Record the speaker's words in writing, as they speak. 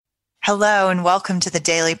Hello and welcome to the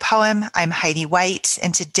Daily Poem. I'm Heidi White,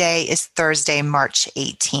 and today is Thursday, March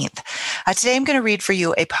 18th. Today I'm going to read for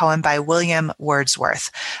you a poem by William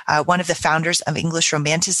Wordsworth, one of the founders of English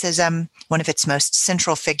Romanticism, one of its most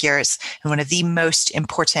central figures, and one of the most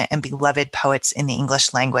important and beloved poets in the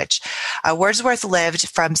English language. Wordsworth lived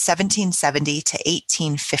from 1770 to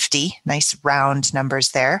 1850. Nice round numbers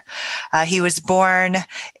there. He was born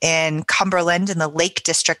in Cumberland in the Lake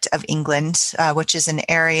District of England, which is an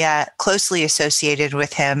area closely associated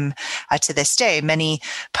with him to this day. Many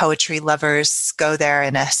poetry lovers go there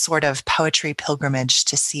in a sort of poetry pilgrimage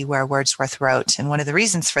to see where Wordsworth wrote. And one of the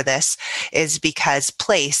reasons for this is because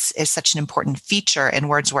place is such an important feature in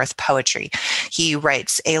Wordsworth poetry. He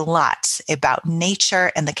writes a lot about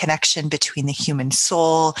nature and the connection between the human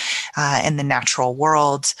soul and the natural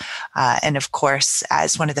world. And of course,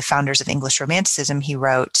 as one of the founders of English Romanticism, he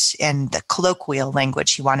wrote in the colloquial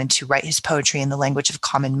language. He wanted to write his poetry in the language of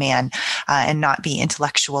common man and not be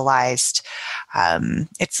intellectualized.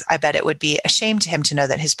 I bet it would be a shame to him to know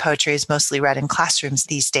that his poetry is mostly read in classrooms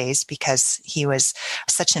these days, because he was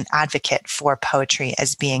such an advocate for poetry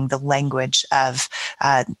as being the language of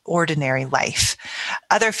ordinary life.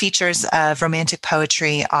 Other features of Romantic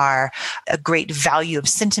poetry are a great value of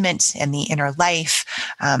sentiment and the inner life,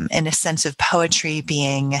 and a sense of poetry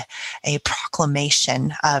being a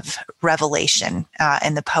proclamation of revelation,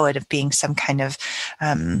 and the poet of being some kind of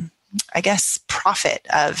prophet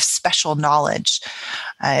of special knowledge.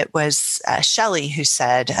 It was Shelley who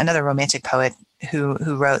said, another Romantic poet who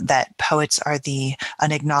wrote that poets are the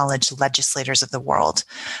unacknowledged legislators of the world.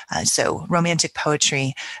 So Romantic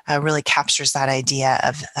poetry really captures that idea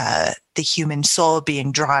of the human soul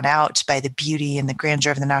being drawn out by the beauty and the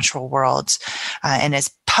grandeur of the natural world, and as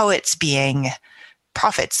poets being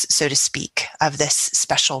prophets, so to speak, of this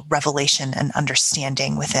special revelation and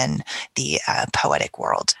understanding within the poetic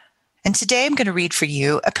world. And today I'm going to read for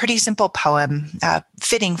you a pretty simple poem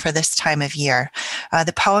fitting for this time of year.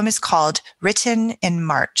 The poem is called Written in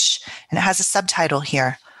March, and it has a subtitle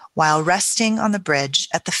here, While Resting on the Bridge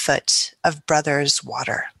at the Foot of Brothers'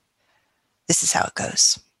 Water. This is how it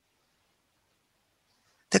goes.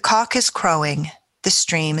 The cock is crowing, the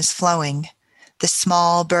stream is flowing, the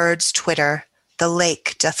small birds twitter, the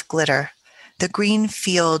lake doth glitter, the green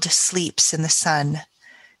field sleeps in the sun.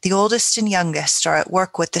 The oldest and youngest are at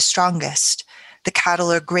work with the strongest. The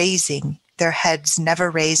cattle are grazing, their heads never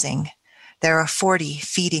raising. There are 40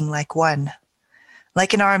 feeding like one.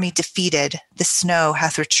 Like an army defeated, the snow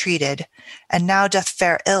hath retreated, and now doth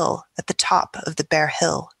fare ill at the top of the bare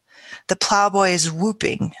hill. The ploughboy is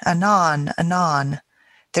whooping, anon, anon.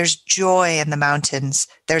 There's joy in the mountains,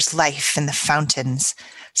 there's life in the fountains.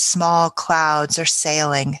 Small clouds are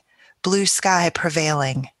sailing, blue sky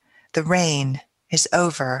prevailing. The rain is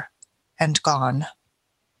over and gone.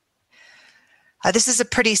 This is a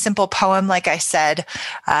pretty simple poem, like I said,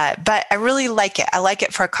 but I really like it. I like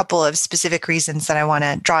it for a couple of specific reasons that I want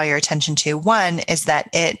to draw your attention to. One is that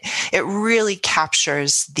it really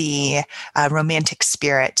captures the romantic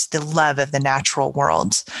spirit, the love of the natural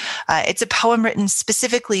world. It's a poem written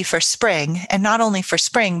specifically for spring, and not only for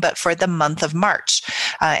spring, but for the month of March.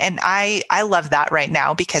 And I love that right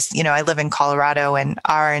now because, I live in Colorado, and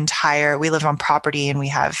we live on property, and we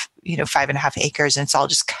have 5.5 acres, and it's all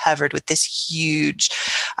just covered with this huge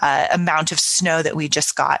amount of snow that we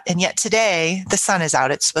just got. And yet today the sun is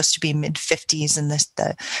out. It's supposed to be mid-50s, and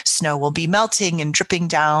the snow will be melting and dripping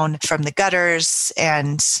down from the gutters,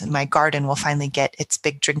 and my garden will finally get its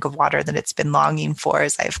big drink of water that it's been longing for,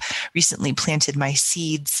 as I've recently planted my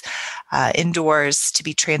seeds indoors to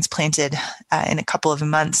be transplanted in a couple of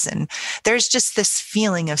months. And there's just this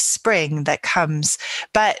feeling of spring that comes.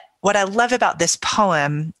 But what I love about this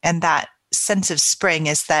poem and that sense of spring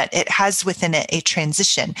is that it has within it a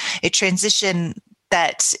transition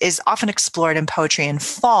that is often explored in poetry in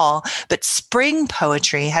fall, but spring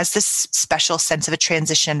poetry has this special sense of a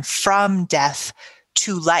transition from death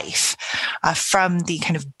to life, from the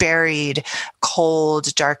kind of buried,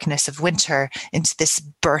 cold darkness of winter into this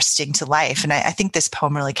bursting to life. And I think this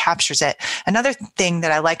poem really captures it. Another thing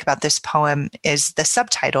that I like about this poem is the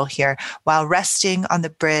subtitle here, While Resting on the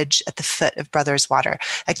Bridge at the Foot of Brothers' Water.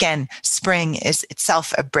 Again, spring is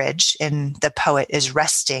itself a bridge, and the poet is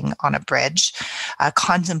resting on a bridge,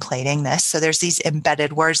 contemplating this. So there's these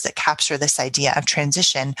embedded words that capture this idea of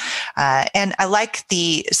transition. And I like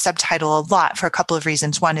the subtitle a lot for a couple of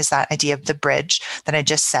reasons. One is that idea of the bridge that I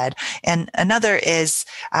just said. And another is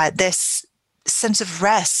this sense of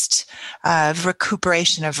rest, of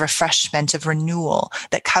recuperation, of refreshment, of renewal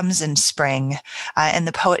that comes in spring. And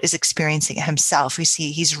the poet is experiencing it himself. We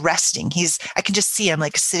see he's resting. I can just see him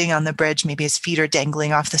like sitting on the bridge. Maybe his feet are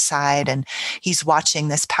dangling off the side, and he's watching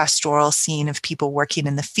this pastoral scene of people working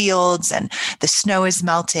in the fields, and the snow is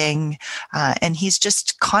melting. And he's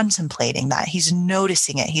just contemplating that. He's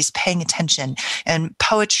noticing it. He's paying attention. And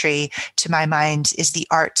poetry, to my mind, is the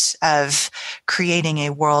art of creating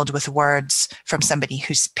a world with words from somebody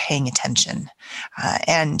who's paying attention.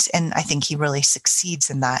 And I think he really succeeds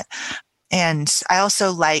in that. And I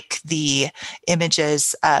also like the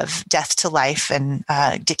images of death to life and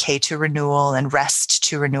decay to renewal and rest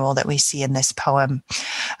to renewal that we see in this poem.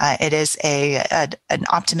 It is an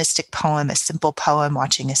optimistic poem, a simple poem,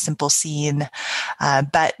 watching a simple scene,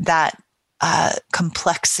 but that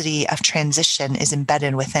complexity of transition is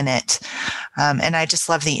embedded within it. And I just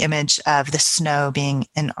love the image of the snow being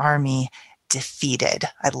an army defeated.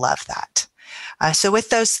 I love that. So with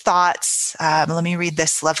those thoughts, let me read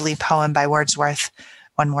this lovely poem by Wordsworth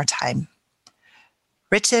one more time.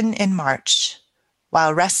 Written in March,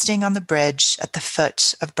 while resting on the bridge at the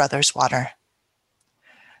foot of Brothers Water.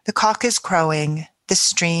 The cock is crowing, the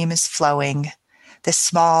stream is flowing, the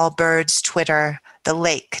small birds twitter, the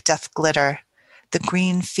lake doth glitter, the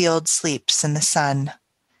green field sleeps in the sun.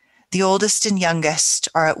 The oldest and youngest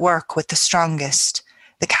are at work with the strongest.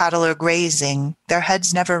 The cattle are grazing, their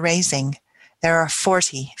heads never raising. There are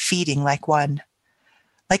 40 feeding like one.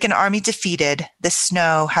 Like an army defeated, the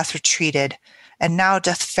snow hath retreated, and now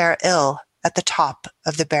doth fare ill at the top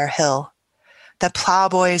of the bare hill. The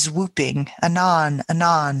ploughboy is whooping, anon,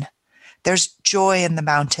 anon. There's joy in the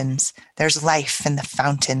mountains, there's life in the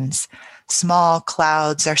fountains. Small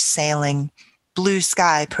clouds are sailing, blue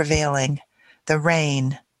sky prevailing. The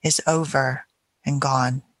rain is over and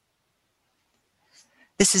gone.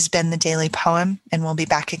 This has been the Daily Poem, and we'll be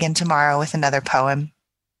back again tomorrow with another poem.